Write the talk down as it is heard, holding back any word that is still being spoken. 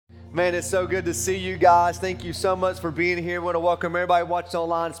Man, it's so good to see you guys. Thank you so much for being here. I want to welcome everybody watching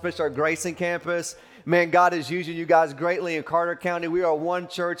online, especially our Grayson campus. Man, God is using you guys greatly in Carter County. We are one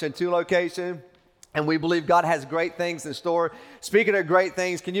church and 2 locations, and we believe God has great things in store. Speaking of great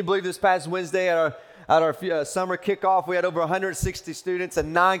things, can you believe this past Wednesday at our summer kickoff, we had over 160 students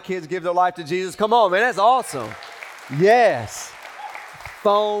and 9 kids give their life to Jesus? Come on, man, that's awesome. Yes.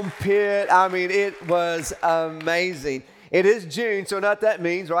 Foam pit. I mean, it was amazing. It is June, so not that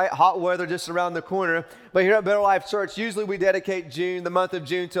means, right? Hot weather just around the corner. But here at Better Life Church, usually we dedicate June, the month of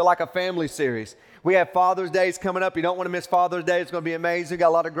June, to like a family series. We have Father's Days coming up. You don't want to miss Father's Day. It's going to be amazing. We've got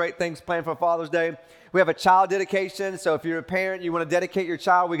a lot of great things planned for Father's Day. We have a child dedication. So if you're a parent, you want to dedicate your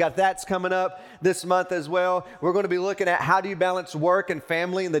child, we got that's coming up this month as well. We're going to be looking at how do you balance work and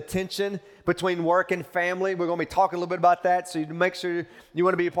family and the tension between work and family. We're going to be talking a little bit about that. So you make sure you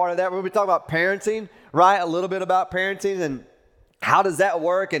want to be a part of that. We're going to be talking about parenting, right? A little bit about parenting and how does that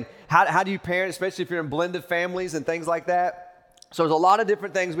work and how do you parent, especially if you're in blended families and things like that. So there's a lot of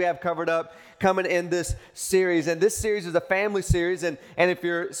different things we have covered up coming in this series. And this series is a family series. And if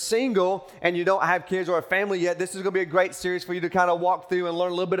you're single and you don't have kids or a family yet, this is going to be a great series for you to kind of walk through and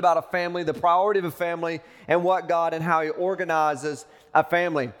learn a little bit about a family, the priority of a family, and what God and how He organizes a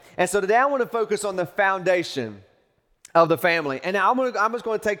family. And so today I want to focus on the foundation of the family. And now I'm just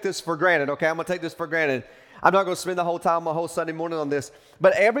going to take this for granted, okay? I'm going to take this for granted. I'm not going to spend the whole time, my whole Sunday morning on this.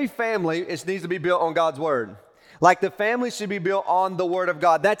 But every family needs to be built on God's Word. Like the family should be built on the Word of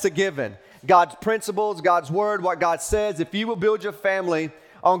God. That's a given. God's principles, God's Word, what God says. If you will build your family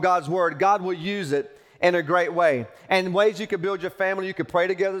on God's Word, God will use it in a great way. And ways you can build your family, you can pray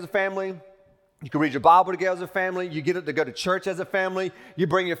together as a family. You can read your Bible together as a family. You get to go to church as a family. You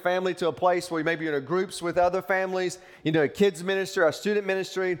bring your family to a place where maybe you're in groups with other families. You know, a kids ministry, a student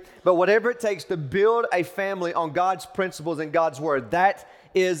ministry. But whatever it takes to build a family on God's principles and God's Word, that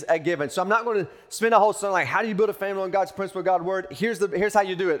is a given. So I'm not going to spend a whole Sunday like, how do you build a family on God's principle, God's Word? Here's how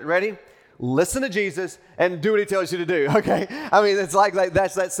you do it. Ready? Listen to Jesus and do what He tells you to do, okay? I mean, it's like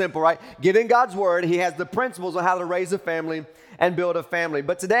that's that simple, right? Get in God's Word. He has the principles on how to raise a family and build a family.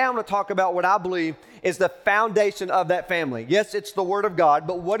 But today I'm going to talk about what I believe is the foundation of that family. Yes, it's the Word of God,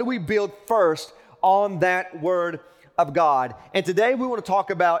 but what do we build first on that Word of God? And today we want to talk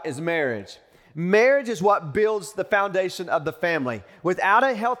about is marriage. Marriage is what builds the foundation of the family. Without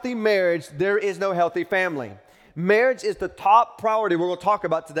a healthy marriage, there is no healthy family. Marriage is the top priority we're going to talk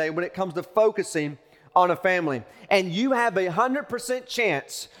about today when it comes to focusing on a family. And you have 100%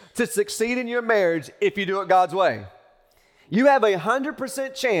 chance to succeed in your marriage if you do it God's way. You have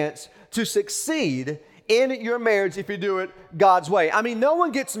 100% chance to succeed in your marriage if you do it God's way. I mean, no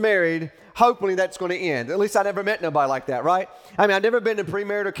one gets married hoping that's going to end. At least I never met nobody like that, right? I mean, I've never been to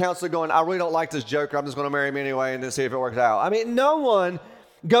premarital counseling going, I really don't like this joker. I'm just going to marry him anyway and then see if it works out. I mean, no one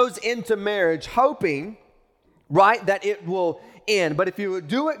goes into marriage hoping, right, that it will end. But if you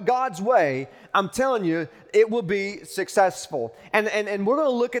do it God's way, I'm telling you, it will be successful. And we're going to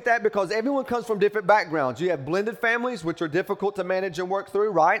look at that because everyone comes from different backgrounds. You have blended families, which are difficult to manage and work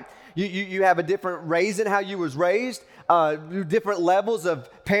through, right? You have a different raising, how you was raised, different levels of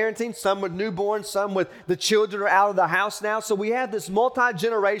parenting, some with newborns, some with the children are out of the house now. So we have this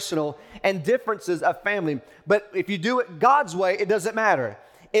multi-generational and differences of family. But if you do it God's way, it doesn't matter.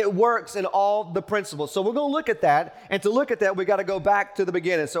 It works in all the principles. So we're going to look at that. And to look at that, we got to go back to the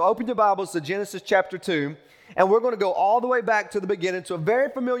beginning. So open your Bibles to Genesis chapter 2. And we're going to go all the way back to the beginning to a very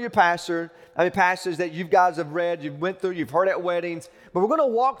familiar passage that you guys have read, you've went through, you've heard at weddings. But we're going to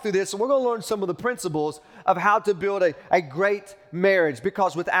walk through this and we're going to learn some of the principles of how to build a great marriage.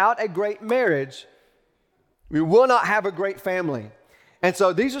 Because without a great marriage, we will not have a great family. And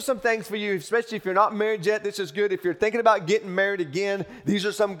so these are some things for you, especially if you're not married yet. This is good. If you're thinking about getting married again, these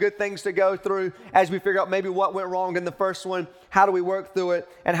are some good things to go through as we figure out maybe what went wrong in the first one, how do we work through it,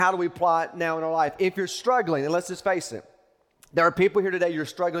 and how do we apply it now in our life. If you're struggling, and let's just face it, there are people here today, you're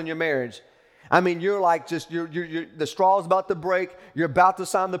struggling in your marriage. I mean, you're like you're the straw's about to break. You're about to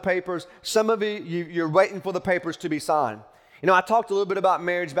sign the papers. Some of you're waiting for the papers to be signed. You know, I talked a little bit about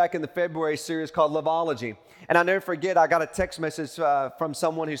marriage back in the February series called Loveology. And I'll never forget, I got a text message from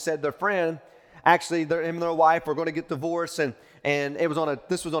someone who said their friend, actually, him and their wife were going to get divorced. And it was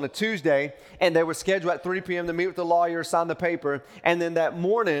this was on a Tuesday. And they were scheduled at 3 p.m. to meet with the lawyer, sign the paper. And then that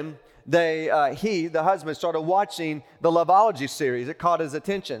morning, the husband, started watching the Loveology series. It caught his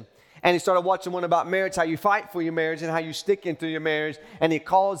attention. And he started watching one about marriage, how you fight for your marriage and how you stick into your marriage. And he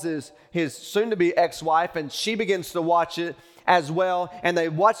calls his soon-to-be ex-wife, and she begins to watch it. as well. And they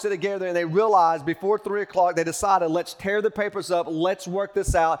watched it together and they realized before 3 o'clock, they decided, let's tear the papers up. Let's work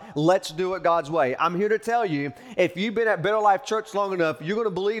this out. Let's do it God's way. I'm here to tell you, if you've been at Better Life Church long enough, you're going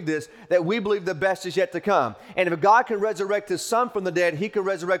to believe this, that we believe the best is yet to come. And if God can resurrect his son from the dead, he can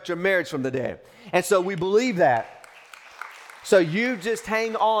resurrect your marriage from the dead. And so we believe that. So you just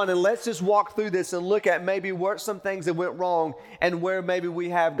hang on and let's just walk through this and look at maybe where some things that went wrong and where maybe we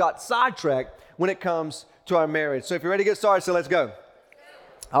have got sidetracked when it comes to our marriage. So if you're ready to get started, so let's go.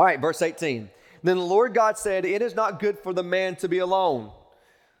 All right, verse 18. Then the Lord God said, it is not good for the man to be alone.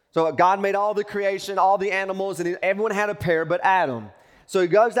 So God made all the creation, all the animals, and everyone had a pair but Adam. So he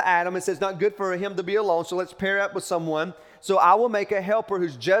goes to Adam and says, not good for him to be alone, so let's pair up with someone. So I will make a helper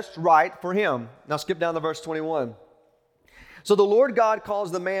who's just right for him. Now skip down to verse 21. So the Lord God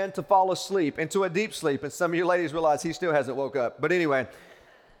calls the man to fall asleep, into a deep sleep. And some of you ladies realize he still hasn't woke up. But anyway,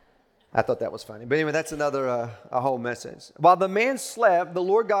 I thought that was funny. But anyway, that's another a whole message. While the man slept, the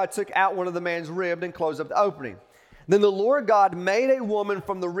Lord God took out one of the man's ribs and closed up the opening. Then the Lord God made a woman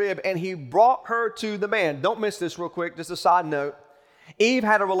from the rib, and he brought her to the man. Don't miss this real quick, just a side note. Eve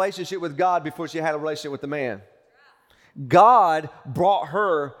had a relationship with God before she had a relationship with the man. God brought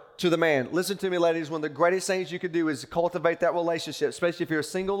her to the man. Listen to me, ladies. One of the greatest things you could do is cultivate that relationship, especially if you're a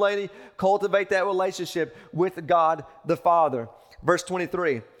single lady. Cultivate that relationship with God the Father. Verse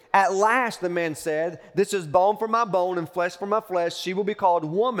 23. At last, the man said, this is bone for my bone and flesh for my flesh. She will be called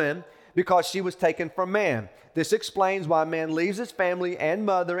woman because she was taken from man. This explains why a man leaves his family and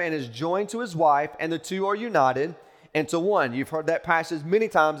mother and is joined to his wife, and the two are united into one. You've heard that passage many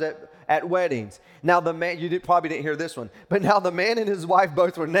times at weddings. Now the man, probably didn't hear this one, but now the man and his wife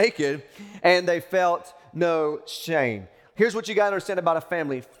both were naked and they felt no shame. Here's what you got to understand about a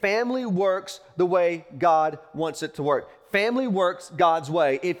family. Family works the way God wants it to work. Family works God's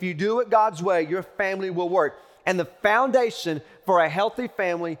way. If you do it God's way, your family will work. And the foundation for a healthy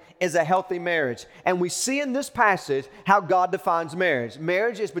family is a healthy marriage. And we see in this passage how God defines marriage.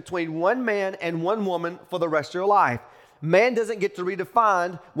 Marriage is between one man and one woman for the rest of your life. Man doesn't get to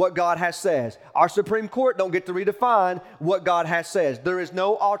redefine what God has says. Our Supreme Court don't get to redefine what God has says. There is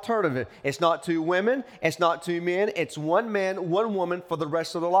no alternative. It's not two women. It's not two men. It's one man, one woman for the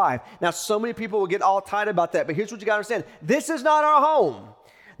rest of their life. Now, so many people will get all tight about that, but here's what you got to understand. This is not our home.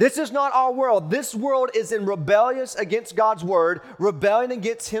 This is not our world. This world is in rebellious against God's word, rebellion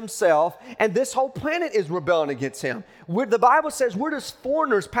against himself, and this whole planet is rebelling against him. The Bible says we're just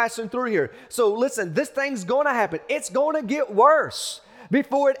foreigners passing through here. So listen, this thing's going to happen. It's going to get worse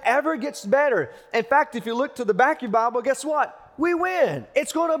before it ever gets better. In fact, if you look to the back of your Bible, guess what? We win.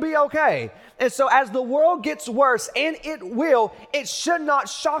 It's going to be okay. And so as the world gets worse, and it will, it should not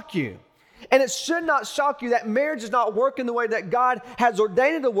shock you. And it should not shock you that marriage is not working the way that God has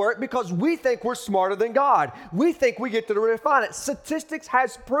ordained it to work because we think we're smarter than God. We think we get to redefine it. Statistics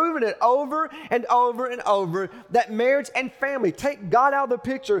has proven it over and over and over that marriage and family, take God out of the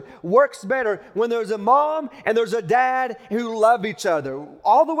picture, works better when there's a mom and there's a dad who love each other.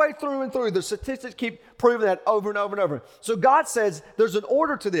 All the way through and through, the statistics keep proving that over and over and over. So God says there's an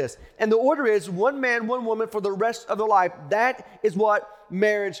order to this. And the order is one man, one woman for the rest of their life. That is what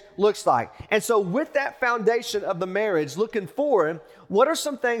marriage looks like. And so with that foundation of the marriage, looking forward, what are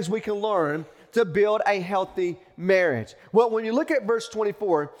some things we can learn to build a healthy marriage? Well, when you look at verse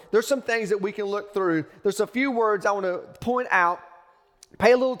 24, there's some things that we can look through. There's a few words I want to point out.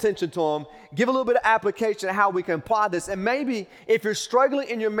 Pay a little attention to them. Give a little bit of application of how we can apply this. And maybe if you're struggling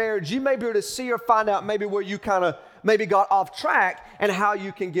in your marriage, you may be able to see or find out maybe where you kind of maybe got off track and how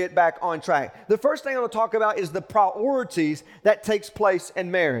you can get back on track. The first thing I want to talk about is the priorities that takes place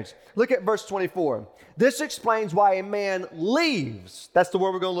in marriage. Look at verse 24. This explains why a man leaves. That's the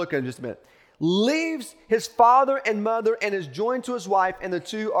word we're going to look at in just a minute. Leaves his father and mother and is joined to his wife, and the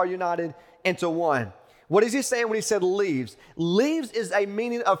two are united into one. What is he saying when he said leaves? Leaves is a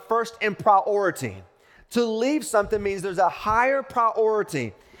meaning of first in priority. To leave something means there's a higher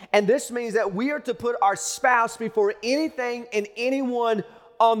priority. And this means that we are to put our spouse before anything and anyone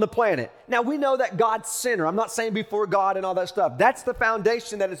on the planet. Now, we know that God's center. I'm not saying before God and all that stuff. That's the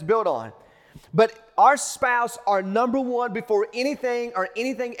foundation that it's built on. But our spouse are number one before anything or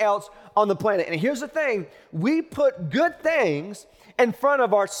anything else on the planet. And here's the thing. We put good things in front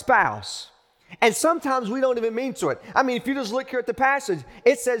of our spouse. And sometimes we don't even mean to it. I mean, if you just look here at the passage,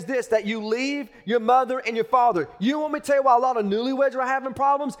 it says this, that you leave your mother and your father. You want me to tell you why a lot of newlyweds are having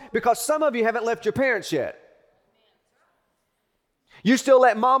problems? Because some of you haven't left your parents yet. You still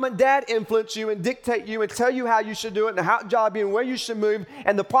let mom and dad influence you and dictate you and tell you how you should do it and how job you and where you should move.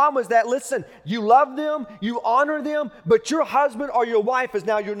 And the problem is that, listen, you love them, you honor them, but your husband or your wife is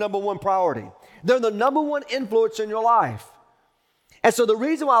now your number one priority. They're the number one influence in your life. And so the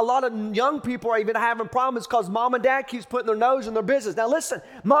reason why a lot of young people are even having problems is because mom and dad keeps putting their nose in their business. Now listen,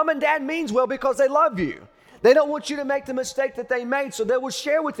 mom and dad means well because they love you. They don't want you to make the mistake that they made, so they will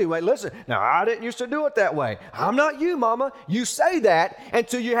share with you. Hey, listen, now I didn't used to do it that way. I'm not you, mama. You say that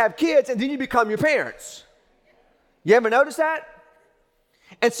until you have kids and then you become your parents. You ever notice that?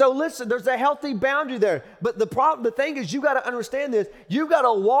 And so listen, there's a healthy boundary there. But the thing is, you got to understand this. You got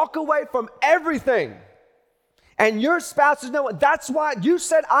to walk away from everything. And your spouse is knowing. That's why you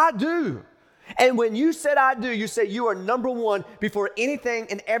said, I do. And when you said, I do, you say, you are number one before anything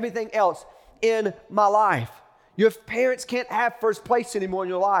and everything else in my life. Your parents can't have first place anymore in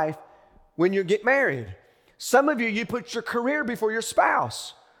your life when you get married. Some of you put your career before your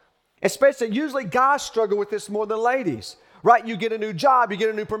spouse. Especially, usually guys struggle with this more than ladies. Right? You get a new job, you get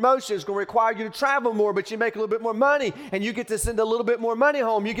a new promotion, it's going to require you to travel more, but you make a little bit more money, and you get to send a little bit more money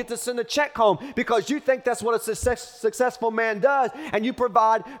home. You get to send a check home because you think that's what a successful man does, and you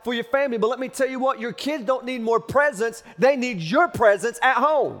provide for your family. But let me tell you what, your kids don't need more presents, they need your presence at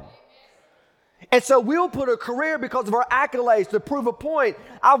home. And so we'll put a career because of our accolades to prove a point.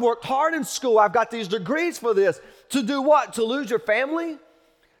 I've worked hard in school, I've got these degrees for this. To do what? To lose your family?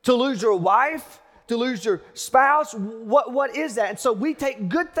 To lose your wife? To lose your spouse? What is that? And so we take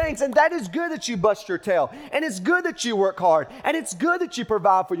good things, and that is good that you bust your tail, and it's good that you work hard, and it's good that you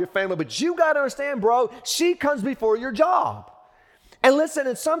provide for your family, but you got to understand, bro, she comes before your job. And listen,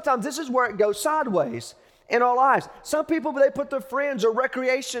 and sometimes this is where it goes sideways in our lives. Some people, they put their friends or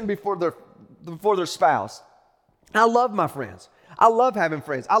recreation before their spouse. I love my friends. I love having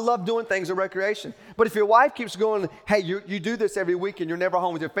friends. I love doing things of recreation. But if your wife keeps going, hey, you do this every week and you're never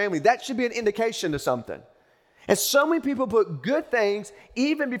home with your family, that should be an indication to something. And so many people put good things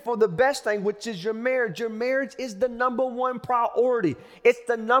even before the best thing, which is your marriage. Your marriage is the number one priority. It's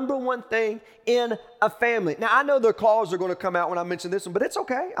the number one thing in a family. Now, I know the calls are going to come out when I mention this one, but it's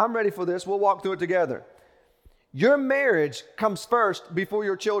okay. I'm ready for this. We'll walk through it together. Your marriage comes first before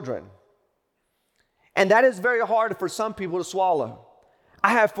your children. And that is very hard for some people to swallow.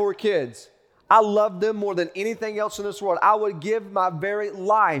 I have 4 kids. I love them more than anything else in this world. I would give my very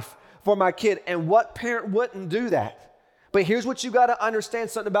life for my kid. And what parent wouldn't do that? But here's what you got to understand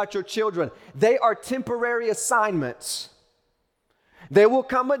something about your children. They are temporary assignments. There will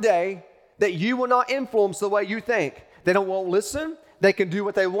come a day that you will not influence the way you think. They won't listen. They can do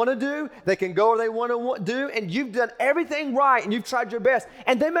what they want to do. They can go where they want to do. And you've done everything right and you've tried your best.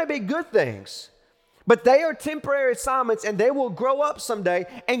 And they may be good things. But they are temporary assignments, and they will grow up someday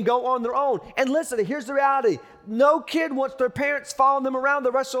and go on their own. And listen, here's the reality. No kid wants their parents following them around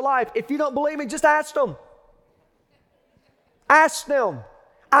the rest of their life. If you don't believe me, just ask them. Ask them.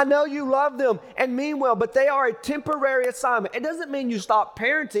 I know you love them and mean well, but they are a temporary assignment. It doesn't mean you stop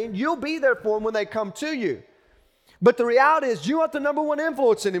parenting. You'll be there for them when they come to you. But the reality is you aren't the number one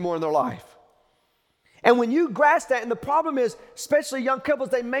influence anymore in their life. And when you grasp that, and the problem is, especially young couples,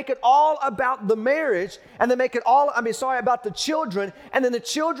 they make it all about the marriage, and they make it about the children, and then the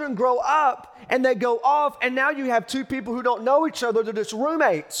children grow up, and they go off, and now you have 2 people who don't know each other, they're just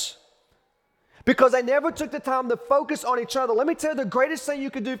roommates. Because they never took the time to focus on each other. Let me tell you, the greatest thing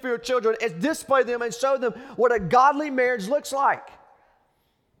you could do for your children is display them and show them what a godly marriage looks like,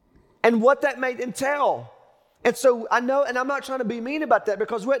 and what that may entail. And so I know, and I'm not trying to be mean about that,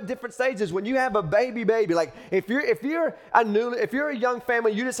 because we're at different stages. When you have a baby, like if you're a young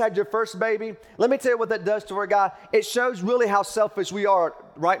family, you just had your first baby, let me tell you what that does to a guy. It shows really how selfish we are,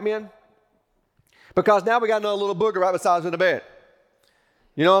 right, men? Because now we got another little booger right beside us in the bed.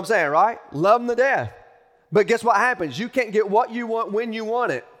 You know what I'm saying, right? Love them to death. But guess what happens? You can't get what you want when you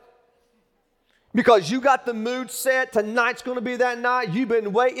want it. Because you got the mood set, tonight's going to be that night. You've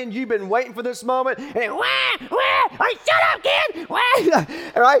been waiting for this moment. And shut up, kid!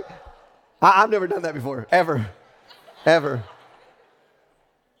 All right? I've never done that before, ever.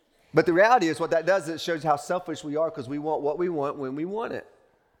 But the reality is what that does is it shows how selfish we are, because we want what we want when we want it.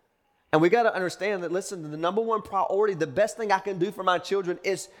 And we got to understand that, listen, the number one priority, the best thing I can do for my children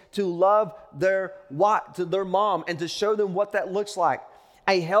is to love their mom and to show them what that looks like.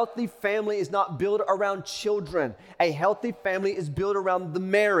 A healthy family is not built around children. A healthy family is built around the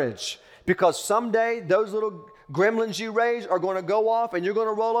marriage. Because someday those little gremlins you raise are going to go off and you're going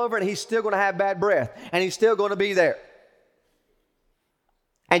to roll over and he's still going to have bad breath and he's still going to be there.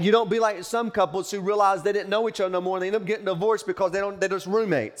 And you don't be like some couples who realize they didn't know each other no more and they end up getting divorced because they're just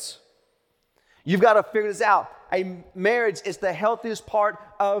roommates. You've got to figure this out. A marriage is the healthiest part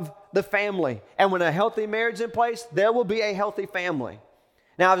of the family. And when a healthy marriage is in place, there will be a healthy family.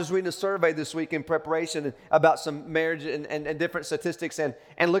 Now, I was reading a survey this week in preparation about some marriage and different statistics and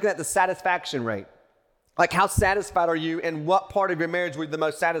looking at the satisfaction rate. Like, how satisfied are you, and what part of your marriage were you the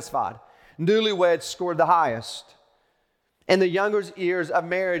most satisfied? Newlyweds scored the highest. In the younger years of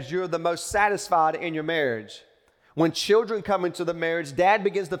marriage, you're the most satisfied in your marriage. When children come into the marriage, dad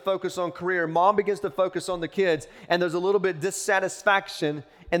begins to focus on career, mom begins to focus on the kids, and there's a little bit of dissatisfaction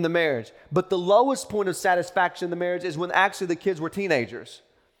in the marriage. But the lowest point of satisfaction in the marriage is when actually the kids were teenagers.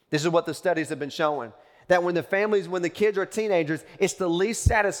 This is what the studies have been showing. That when the kids are teenagers, it's the least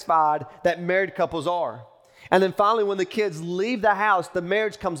satisfied that married couples are. And then finally, when the kids leave the house, the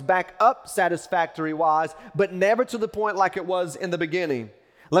marriage comes back up satisfactory-wise, but never to the point like it was in the beginning.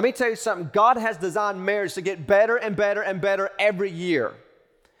 Let me tell you something. God has designed marriage to get better and better and better every year.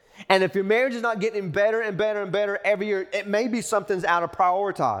 And if your marriage is not getting better and better and better every year, it may be something's out of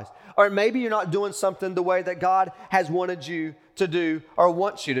prioritize. Or maybe you're not doing something the way that God has wanted you to do or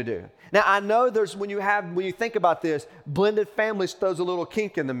wants you to do. Now, I know when you think about this, blended families throws a little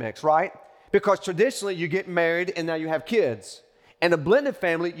kink in the mix, right? Because traditionally you get married and now you have kids. In a blended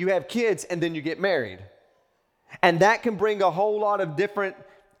family, you have kids and then you get married. And that can bring a whole lot of different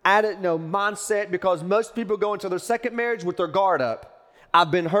mindset, because most people go into their second marriage with their guard up.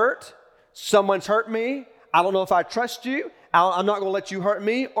 I've been hurt. Someone's hurt me. I don't know if I trust you. I'm not going to let you hurt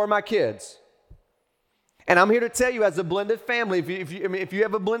me or my kids. And I'm here to tell you, as a blended family, if you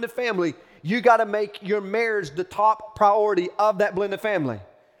have a blended family, you got to make your marriage the top priority of that blended family.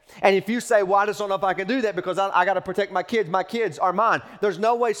 And if you say, well, I just don't know if I can do that because I got to protect my kids are mine. There's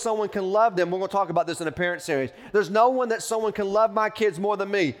no way someone can love them. We're going to talk about this in a parent series. There's no one that someone can love my kids more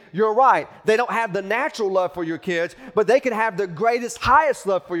than me. You're right. They don't have the natural love for your kids, but they can have the greatest, highest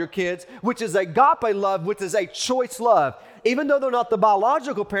love for your kids, which is agape love, which is a choice love. Even though they're not the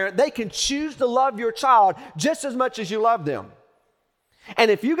biological parent, they can choose to love your child just as much as you love them.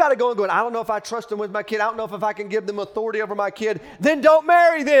 And if you got to go and go, I don't know if I trust them with my kid, I don't know if I can give them authority over my kid, then don't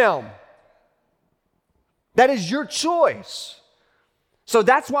marry them. That is your choice. So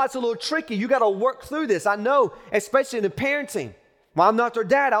that's why it's a little tricky. You got to work through this. I know, especially in the parenting. Well, I'm not their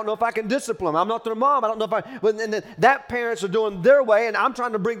dad. I don't know if I can discipline them. I'm not their mom. I don't know if I... But then that parents are doing their way, and I'm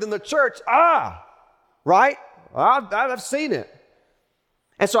trying to bring them to church. Right? I've seen it.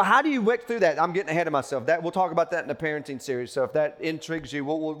 And so how do you work through that? I'm getting ahead of myself. We'll talk about that in the parenting series. So if that intrigues you,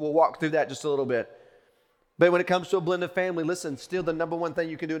 we'll walk through that just a little bit. But when it comes to a blended family, listen, still the number one thing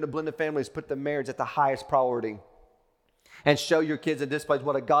you can do in a blended family is put the marriage at the highest priority and show your kids and displays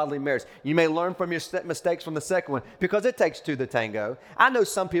what a godly marriage. You may learn from your mistakes from the second one, because it takes two to tango. I know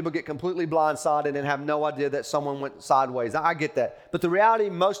some people get completely blindsided and have no idea that someone went sideways. I get that. But the reality,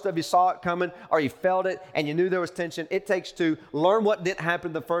 most of you saw it coming or you felt it and you knew there was tension. It takes two. Learn what didn't happen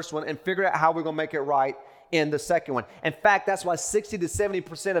in the first one and figure out how we're going to make it right in the second one. In fact, that's why 60 to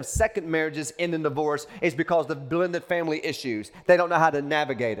 70% of second marriages end in divorce, is because of blended family issues. They don't know how to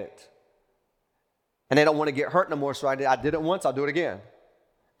navigate it. And they don't want to get hurt no more, so I did it once, I'll do it again.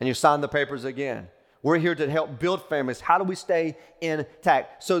 And you sign the papers again. We're here to help build families. How do we stay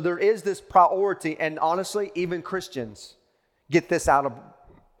intact? So there is this priority, and honestly, even Christians get this out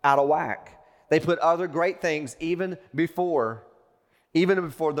of whack. They put other great things even before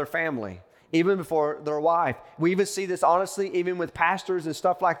their family, even before their wife. We even see this, honestly, even with pastors and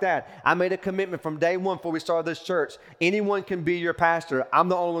stuff like that. I made a commitment from day one before we started this church. Anyone can be your pastor. I'm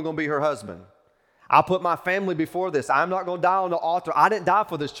the only one going to be her husband. I'll put my family before this. I'm not going to die on the altar. I didn't die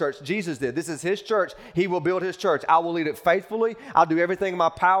for this church. Jesus did. This is his church. He will build his church. I will lead it faithfully. I'll do everything in my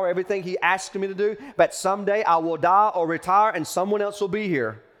power, everything he asks me to do. But someday I will die or retire and someone else will be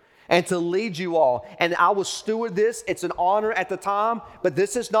here and to lead you all. And I will steward this. It's an honor at the time, but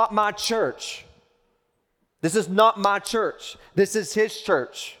this is not my church. This is not my church. This is his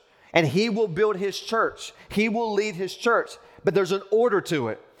church. And he will build his church. He will lead his church. But there's an order to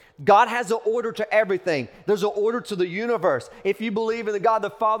it. God has an order to everything. There's an order to the universe. If you believe in the God, the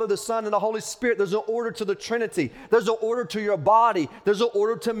Father, the Son, and the Holy Spirit, there's an order to the Trinity. There's an order to your body. There's an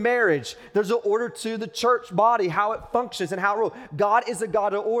order to marriage. There's an order to the church body, how it functions and how it rules. God is a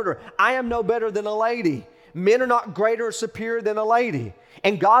God of order. I am no better than a lady. Men are not greater or superior than a lady.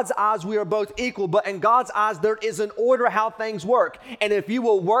 In God's eyes, we are both equal, but in God's eyes, there is an order how things work. And if you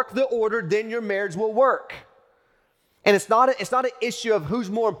will work the order, then your marriage will work. And it's not an issue of who's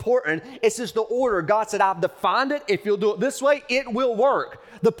more important. It's just the order. God said, I've defined it. If you'll do it this way, it will work.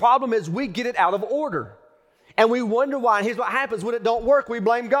 The problem is we get it out of order. And we wonder why. And here's what happens when it don't work. We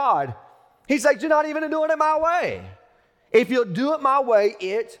blame God. He's like, you're not even doing it my way. If you'll do it my way,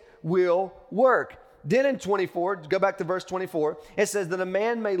 it will work. Then in 24, go back to verse 24, it says that a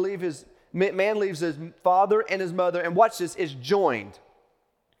man leaves his father and his mother, and watch this, is joined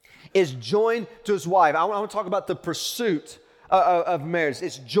to his wife. I want to talk about the pursuit of marriage.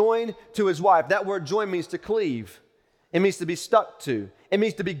 It's joined to his wife. That word join means to cleave. It means to be stuck to. It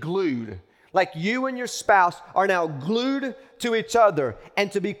means to be glued. Like you and your spouse are now glued to each other,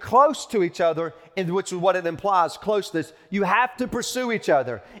 and to be close to each other, which is what it implies, closeness, you have to pursue each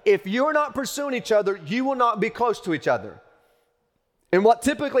other. If you're not pursuing each other, you will not be close to each other. And what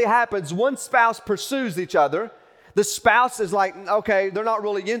typically happens, one spouse pursues each other. The spouse is like, okay, they're not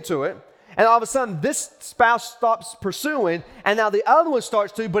really into it. And all of a sudden, this spouse stops pursuing, and now the other one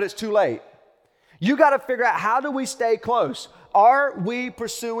starts to, but it's too late. You got to figure out, how do we stay close? Are we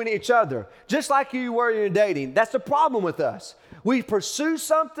pursuing each other? Just like you were in your dating. That's the problem with us. We pursue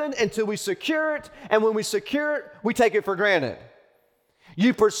something until we secure it, and when we secure it, we take it for granted.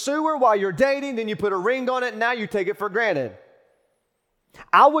 You pursue her while you're dating, then you put a ring on it, and now you take it for granted.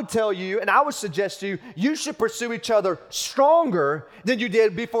 I would tell you, and I would suggest to you, you should pursue each other stronger than you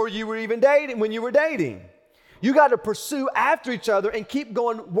did before you were even dating, when you were dating. You got to pursue after each other and keep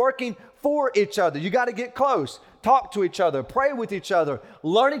going, working for each other. You got to get close, talk to each other, pray with each other,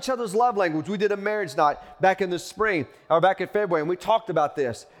 learn each other's love language. We did a marriage night back in the spring, or back in February, and we talked about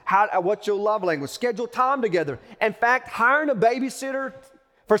this. What's your love language? Schedule time together. In fact, hiring a babysitter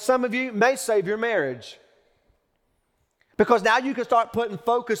for some of you may save your marriage. Because now you can start putting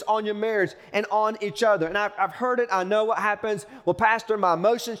focus on your marriage and on each other. And I've heard it. I know what happens. Well, Pastor, my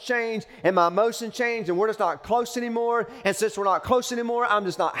emotions change, and we're just not close anymore. And since we're not close anymore, I'm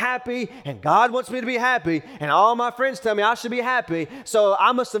just not happy. And God wants me to be happy. And all my friends tell me I should be happy. So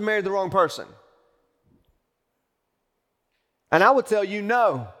I must have married the wrong person. And I would tell you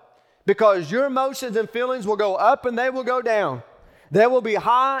no. Because your emotions and feelings will go up and they will go down. They will be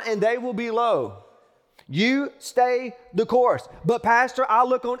high and they will be low. You stay the course. But Pastor, I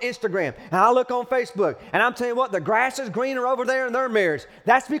look on Instagram and I look on Facebook, and I'm telling you what, the grass is greener over there in their marriage.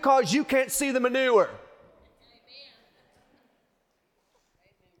 That's because you can't see the manure.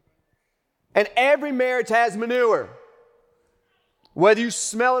 And every marriage has manure, whether you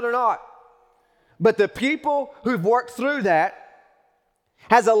smell it or not. But the people who've worked through that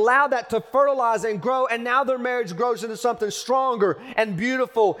has allowed that to fertilize and grow, and now their marriage grows into something stronger and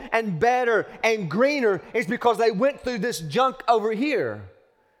beautiful and better and greener. It's because they went through this junk over here.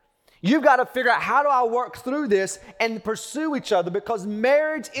 You've got to figure out, how do I work through this and pursue each other, because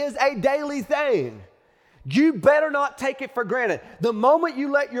marriage is a daily thing. You better not take it for granted. The moment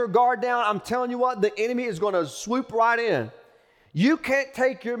you let your guard down, I'm telling you what, the enemy is going to swoop right in. You can't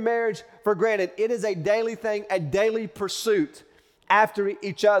take your marriage for granted. It is a daily thing, a daily pursuit after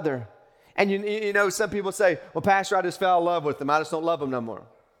each other. And you know, some people say, well, Pastor, I just fell in love with them. I just don't love them no more.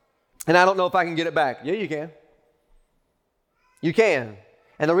 And I don't know if I can get it back. Yeah, you can. You can.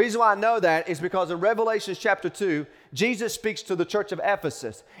 And the reason why I know that is because in Revelation chapter 2, Jesus speaks to the church of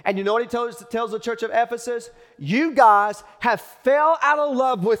Ephesus. And you know what he tells the church of Ephesus? You guys have fell out of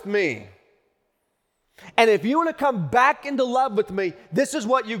love with me. And if you want to come back into love with me, this is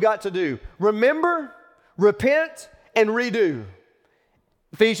what you got to do. Remember, repent, and redo.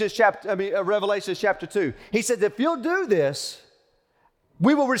 Revelation chapter 2. He says, if you'll do this,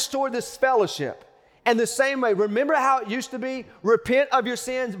 we will restore this fellowship. And the same way, remember how it used to be? Repent of your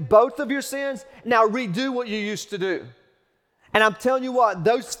sins, both of your sins. Now redo what you used to do. And I'm telling you what,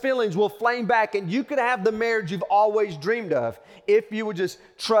 those feelings will flame back, and you could have the marriage you've always dreamed of if you would just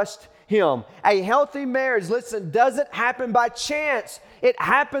trust Him. A healthy marriage, listen, doesn't happen by chance. It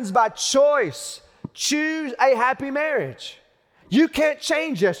happens by choice. Choose a happy marriage. You can't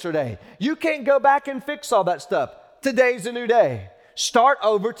change yesterday. You can't go back and fix all that stuff. Today's a new day. Start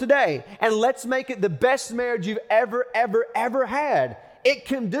over today, and let's make it the best marriage you've ever had. It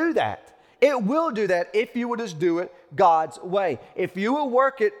can do that. It will do that if you will just do it God's way. If you will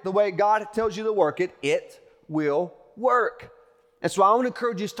work it the way God tells you to work it, it will work. And so I want to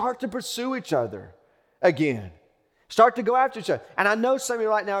encourage you, start to pursue each other again. Start to go after each other. And I know some of you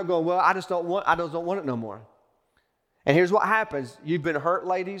right now are going, well, I just don't want it no more. And here's what happens. You've been hurt,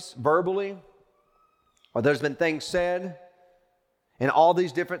 ladies, verbally, or there's been things said, and all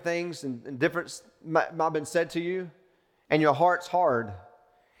these different things and different might have been said to you, and your heart's hard.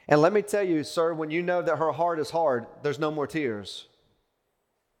 And let me tell you, sir, when you know that her heart is hard, there's no more tears.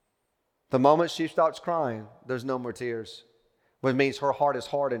 The moment she stops crying, there's no more tears. Which means her heart is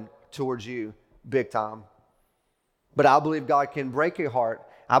hardened towards you big time. But I believe God can break a heart.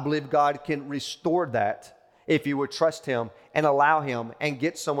 I believe God can restore that if you would trust Him and allow Him and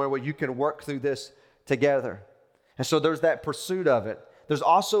get somewhere where you can work through this together. And so there's that pursuit of it. There's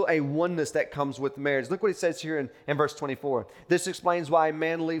also a oneness that comes with marriage. Look what he says here in verse 24. This explains why a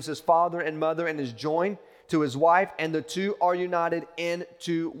man leaves his father and mother and is joined to his wife, and the two are united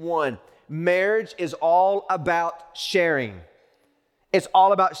into one. Marriage is all about sharing. It's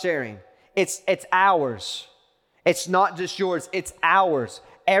all about sharing. It's ours. It's not just yours, it's ours.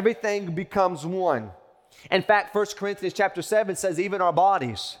 Everything becomes one. In fact, 1 Corinthians chapter 7 says even our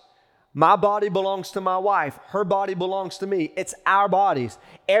bodies. My body belongs to my wife. Her body belongs to me. It's our bodies.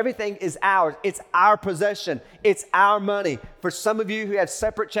 Everything is ours. It's our possession. It's our money. For some of you who have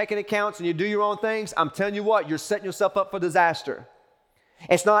separate checking accounts and you do your own things, I'm telling you what, you're setting yourself up for disaster.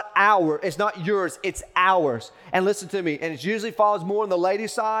 It's not yours, it's ours. And listen to me, and it usually falls more on the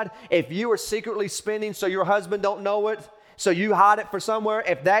ladies' side. If you are secretly spending so your husband don't know it, so you hide it for somewhere,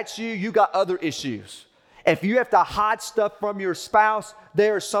 if that's you, you got other issues. If you have to hide stuff from your spouse,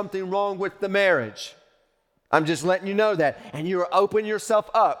 there is something wrong with the marriage. I'm just letting you know that. And you are opening yourself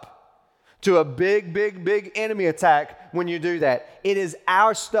up to a big, big, big enemy attack when you do that. It is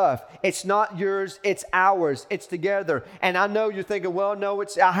our stuff. It's not yours. It's ours. It's together. And I know you're thinking, well, no,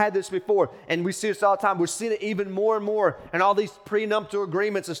 I had this before. And we see this all the time. We're seeing it even more and more. And all these prenuptial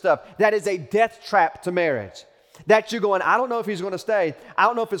agreements and stuff. That is a death trap to marriage. That you're going, I don't know if he's going to stay. I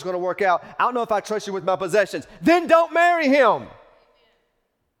don't know if it's going to work out. I don't know if I trust you with my possessions. Then don't marry him.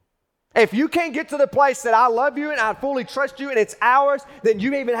 If you can't get to the place that I love you and I fully trust you and it's ours, then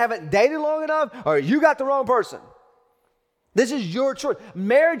you even haven't dated long enough or you got the wrong person. This is your choice.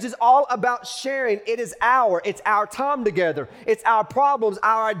 Marriage is all about sharing. It's our time together. It's our problems,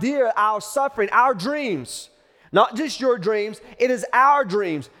 our idea, our suffering, our dreams. Not just your dreams. It is our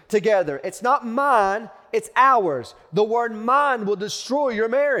dreams together. It's not mine. It's ours. The word mine will destroy your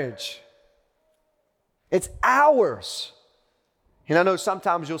marriage. It's ours. And I know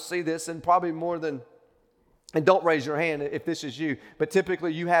sometimes you'll see this, and probably more than, and don't raise your hand if this is you, but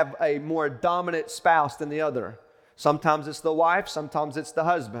typically you have a more dominant spouse than the other. Sometimes it's the wife, sometimes it's the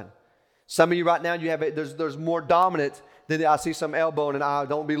husband. Some of you right now, you have there's more dominant than, I see some elbowing and eye.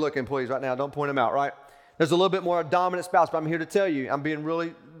 Don't be looking, please, right now. Don't point them out, right? There's a little bit more dominant spouse, but I'm here to tell you, I'm being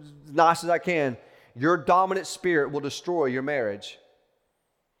really nice as I can. Your dominant spirit will destroy your marriage.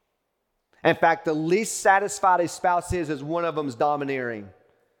 In fact, the least satisfied a spouse is one of them is domineering.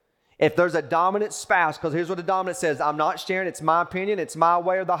 If there's a dominant spouse, because here's what the dominant says, I'm not sharing, it's my opinion, it's my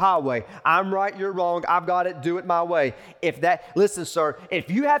way or the highway. I'm right, you're wrong, I've got it, do it my way. Listen, sir,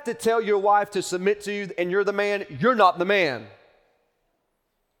 if you have to tell your wife to submit to you and you're the man, you're not the man.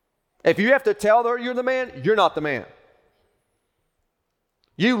 If you have to tell her you're the man, you're not the man.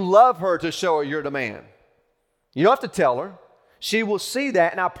 You love her to show her you're the man. You don't have to tell her. She will see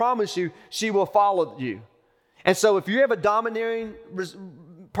that, and I promise you, she will follow you. And so if you have a domineering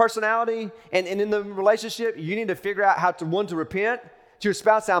personality and in the relationship, you need to figure out how to repent to your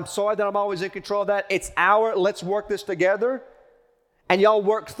spouse. Say, I'm sorry that I'm always in control of that. Let's work this together. And y'all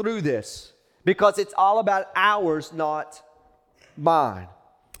work through this because it's all about ours, not mine.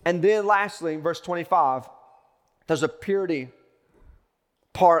 And then lastly, in verse 25, there's a purity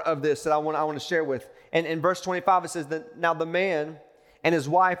part of this that I want to share with. And in verse 25, it says that now the man and his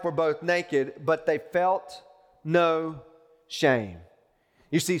wife were both naked, but they felt no shame.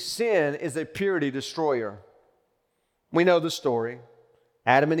 You see, sin is a purity destroyer. We know the story.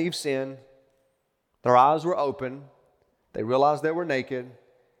 Adam and Eve sinned. Their eyes were open. They realized they were naked.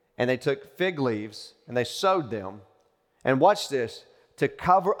 And they took fig leaves and they sewed them. And watch this, to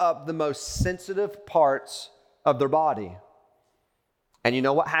cover up the most sensitive parts of their body. And you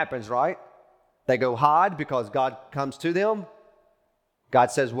know what happens, right? They go hide because God comes to them.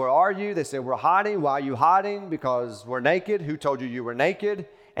 God says, where are you? They say, we're hiding. Why are you hiding? Because we're naked. Who told you you were naked?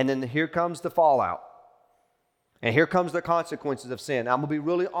 And then here comes the fallout. And here comes the consequences of sin. I'm going to be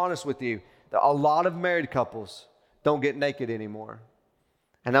really honest with you. A lot of married couples don't get naked anymore.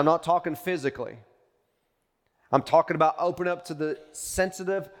 And I'm not talking physically. I'm talking about open up to the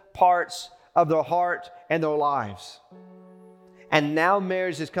sensitive parts of their heart and their lives. And now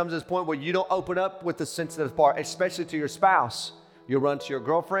marriage has come to this point where you don't open up with the sensitive part, especially to your spouse. You run to your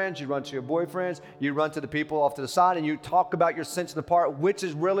girlfriends, you run to your boyfriends, you run to the people off to the side, and you talk about your sensitive part, which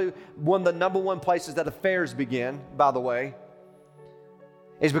is really one of the number one places that affairs begin, by the way,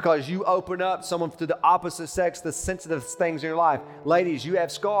 is because you open up someone to the opposite sex, the sensitive things in your life. Ladies, you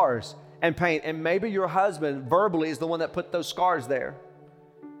have scars and pain, and maybe your husband verbally is the one that put those scars there.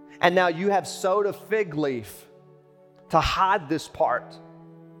 And now you have sewed a fig leaf to hide this part,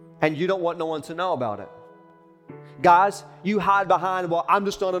 and you don't want no one to know about it. Guys, you hide behind, well, I'm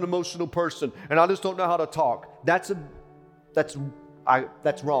just not an emotional person, and I just don't know how to talk. That's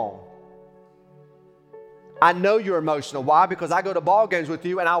wrong. I know you're emotional. Why? Because I go to ball games with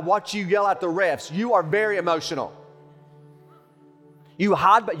you, and I watch you yell at the refs. You are very emotional. You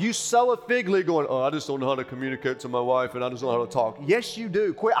hide, but you sew a fig leaf going, oh, I just don't know how to communicate to my wife, and I just don't know how to talk. Yes, you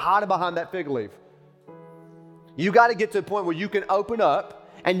do. Quit hiding behind that fig leaf. You got to get to a point where you can open up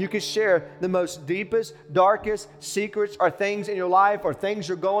and you can share the most deepest, darkest secrets or things in your life or things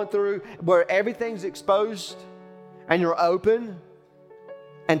you're going through where everything's exposed and you're open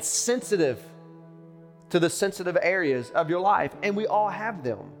and sensitive to the sensitive areas of your life. And we all have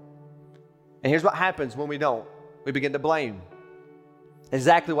them. And here's what happens when we don't. We begin to blame.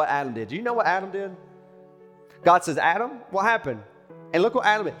 Exactly what Adam did. Do you know what Adam did? God says, Adam, what happened? And look what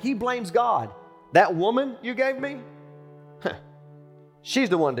Adam did. He blames God. That woman you gave me, she's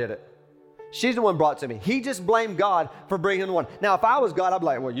the one did it. She's the one brought to me. He just blamed God for bringing the one. Now, if I was God, I'd be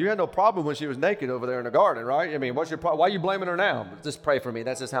like, well, you had no problem when she was naked over there in the garden, right? I mean, what's your problem? Why are you blaming her now? Just pray for me.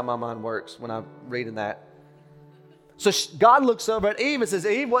 That's just how my mind works when I'm reading that. So God looks over at Eve and says,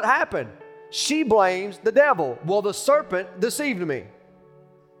 Eve, what happened? She blames the devil. Well, the serpent deceived me.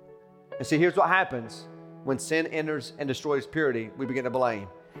 And see, here's what happens. When sin enters and destroys purity, we begin to blame.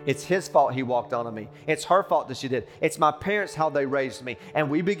 It's his fault he walked on me. It's her fault that she did. It's my parents, how they raised me. And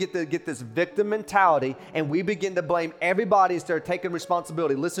we begin to get this victim mentality, and we begin to blame everybody instead of taking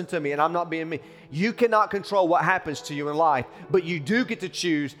responsibility. Listen to me, and I'm not being mean. You cannot control what happens to you in life, but you do get to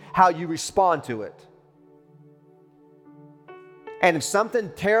choose how you respond to it. And if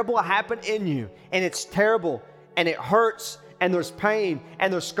something terrible happened in you, and it's terrible, and it hurts, and there's pain,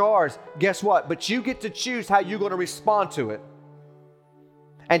 and there's scars, guess what? But you get to choose how you're going to respond to it.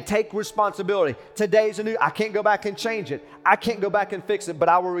 And take responsibility. Today's anew. I can't go back and change it. I can't go back and fix it, but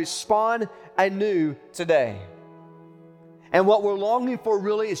I will respond anew today. And what we're longing for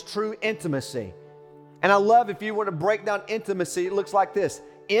really is true intimacy. And I love, if you want to break down intimacy, it looks like this.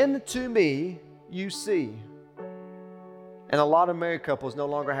 Into me you see. And a lot of married couples no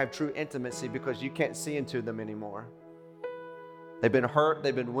longer have true intimacy because you can't see into them anymore. They've been hurt,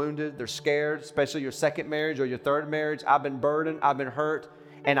 they've been wounded, they're scared, especially your second marriage or your third marriage. I've been burdened, I've been hurt,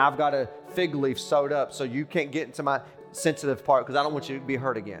 and I've got a fig leaf sewed up so you can't get into my sensitive part because I don't want you to be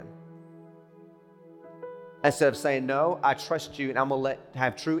hurt again. Instead of saying, no, I trust you and I'm going to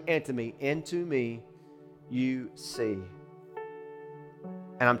have true intimacy. Into me you see.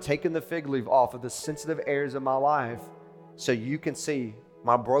 And I'm taking the fig leaf off of the sensitive areas of my life so you can see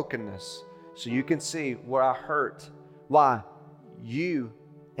my brokenness, so you can see where I hurt. Why? You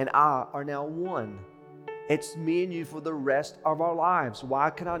and I are now one. It's me and you for the rest of our lives. Why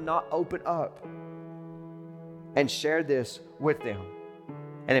can I not open up and share this with them?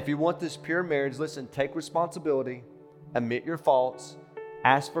 And if you want this pure marriage, listen, take responsibility, admit your faults,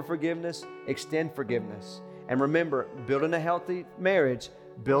 ask for forgiveness, extend forgiveness. And remember, building a healthy marriage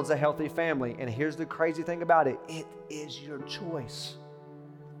builds a healthy family. And here's the crazy thing about it. It is your choice.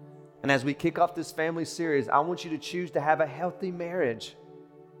 And as we kick off this family series, I want you to choose to have a healthy marriage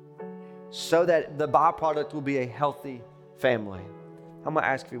so that the byproduct will be a healthy family. I'm going to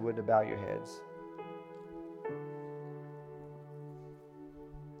ask if you would to bow your heads.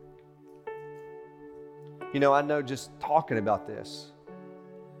 You know, I know just talking about this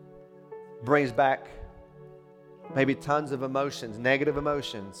brings back maybe tons of emotions, negative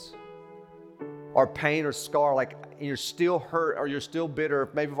emotions, or pain or scar, like you're still hurt or you're still bitter,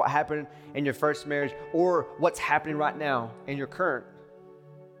 maybe what happened in your first marriage or what's happening right now in your current.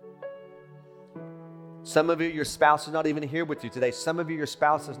 Some of you, your spouse is not even here with you today. Some of you, your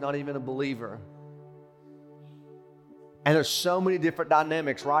spouse is not even a believer. And there's so many different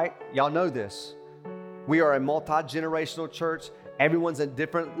dynamics, right? Y'all know this. We are a multi-generational church. Everyone's at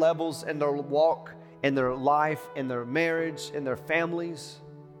different levels in their walk, in their life, in their marriage, in their families.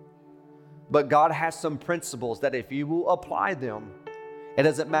 But God has some principles that if you will apply them, it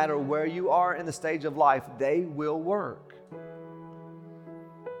doesn't matter where you are in the stage of life, they will work.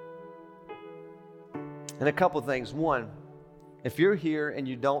 And a couple of things. One, if you're here and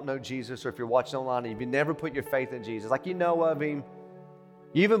you don't know Jesus, or if you're watching online and you've never put your faith in Jesus, like you know of Him,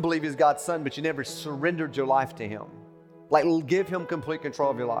 you even believe He's God's Son, but you never surrendered your life to Him. Like give Him complete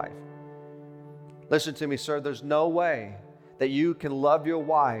control of your life. Listen to me, sir. There's no way that you can love your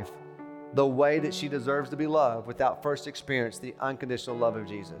wife the way that she deserves to be loved without first experiencing the unconditional love of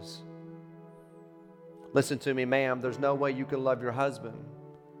Jesus. Listen to me, ma'am. There's no way you can love your husband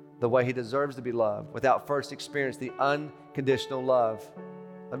the way he deserves to be loved without first experiencing the unconditional love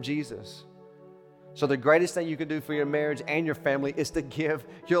of Jesus. So the greatest thing you can do for your marriage and your family is to give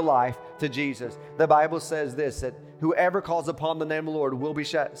your life to Jesus. The Bible says this, that whoever calls upon the name of the Lord will be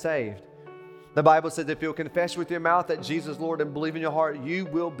saved. The Bible says if you'll confess with your mouth that Jesus is Lord and believe in your heart, you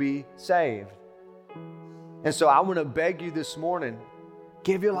will be saved. And so I want to beg you this morning,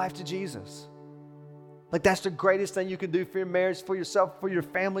 give your life to Jesus. Like that's the greatest thing you can do for your marriage, for yourself, for your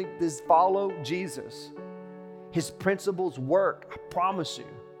family, is follow Jesus. His principles work, I promise you.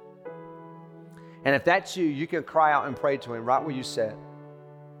 And if that's you, you can cry out and pray to him right where you sit.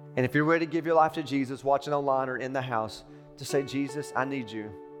 And if you're ready to give your life to Jesus, watching online or in the house, to say, Jesus, I need you.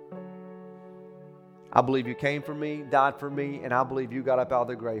 I believe you came for me, died for me, and I believe you got up out of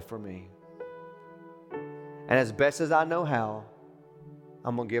the grave for me. And as best as I know how,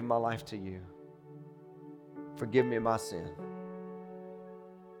 I'm going to give my life to you. Forgive me of my sin.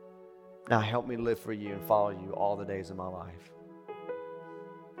 Now help me live for you and follow you all the days of my life.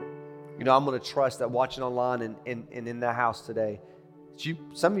 You know, I'm going to trust that watching online and in the house today,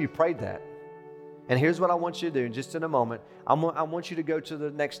 some of you prayed that. And here's what I want you to do. Just in a moment, I want you to go to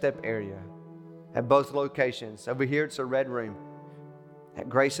the Next Step area at both locations. Over here, it's a red room. At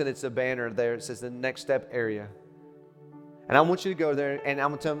Grayson, it's a banner there. It says the Next Step area. And I want you to go there, and I'm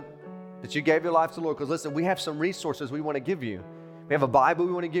going to tell them that you gave your life to the Lord. Because listen, we have some resources we want to give you. We have a Bible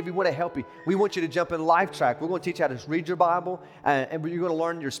we want to give you. We want to help you. We want you to jump in LifeTrack. We're going to teach you how to read your Bible, and you're going to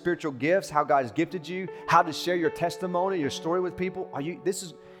learn your spiritual gifts, how God has gifted you, how to share your testimony, your story with people.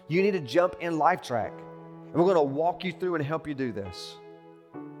 You need to jump in LifeTrack. And we're going to walk you through and help you do this.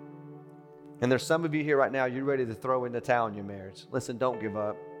 And there's some of you here right now, you're ready to throw in the towel in your marriage. Listen, don't give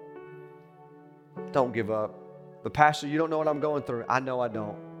up. Don't give up. But Pastor, you don't know what I'm going through. I know I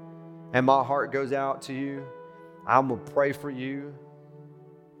don't. And my heart goes out to you. I'm going to pray for you.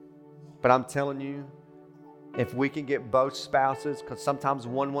 But I'm telling you, if we can get both spouses, because sometimes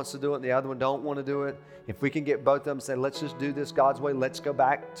one wants to do it and the other one don't want to do it. If we can get both of them and say, let's just do this God's way. Let's go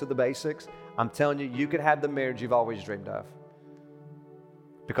back to the basics. I'm telling you, you could have the marriage you've always dreamed of.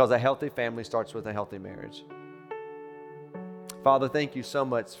 Because a healthy family starts with a healthy marriage. Father, thank you so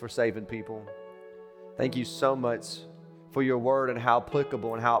much for saving people. Thank you so much for your word and how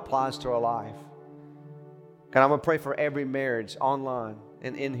applicable and how it applies to our life. God, I'm going to pray for every marriage online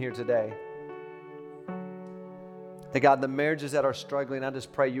and in here today. That God, the marriages that are struggling, I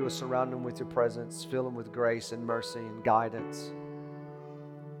just pray you will surround them with your presence, fill them with grace and mercy and guidance.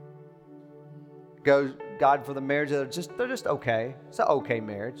 Go, God, for the marriages that they're just okay. It's an okay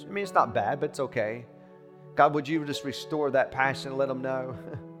marriage. I mean, it's not bad, but it's okay. God, would you just restore that passion and let them know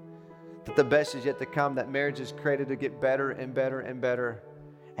that the best is yet to come, that marriage is created to get better and better and better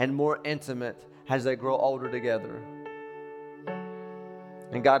and more intimate as they grow older together.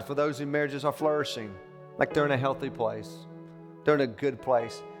 And God, for those whose marriages are flourishing, like they're in a healthy place, they're in a good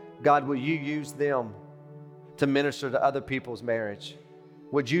place, God, will you use them to minister to other people's marriage?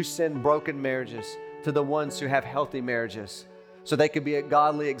 Would you send broken marriages to the ones who have healthy marriages so they could be a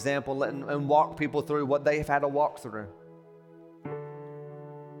godly example and walk people through what they have had to walk through?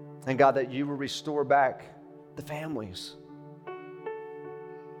 And God, that you will restore back the families.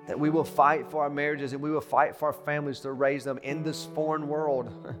 That we will fight for our marriages and we will fight for our families to raise them in this foreign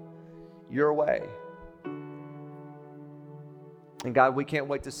world your way. And God, we can't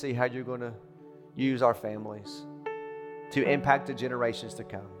wait to see how you're going to use our families to impact the generations to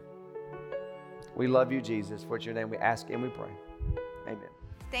come. We love you, Jesus. For your name we ask and we pray. Amen.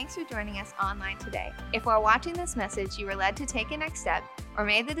 Thanks for joining us online today. If while watching this message you were led to take a next step or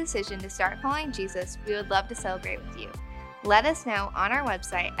made the decision to start following Jesus, we would love to celebrate with you. Let us know on our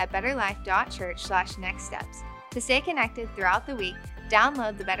website at betterlife.church/nextsteps. To stay connected throughout the week,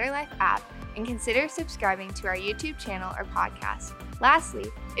 download the Better Life app and consider subscribing to our YouTube channel or podcast. Lastly,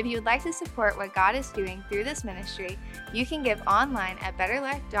 if you would like to support what God is doing through this ministry, you can give online at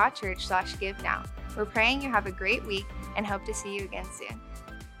betterlife.church/give now. We're praying you have a great week and hope to see you again soon.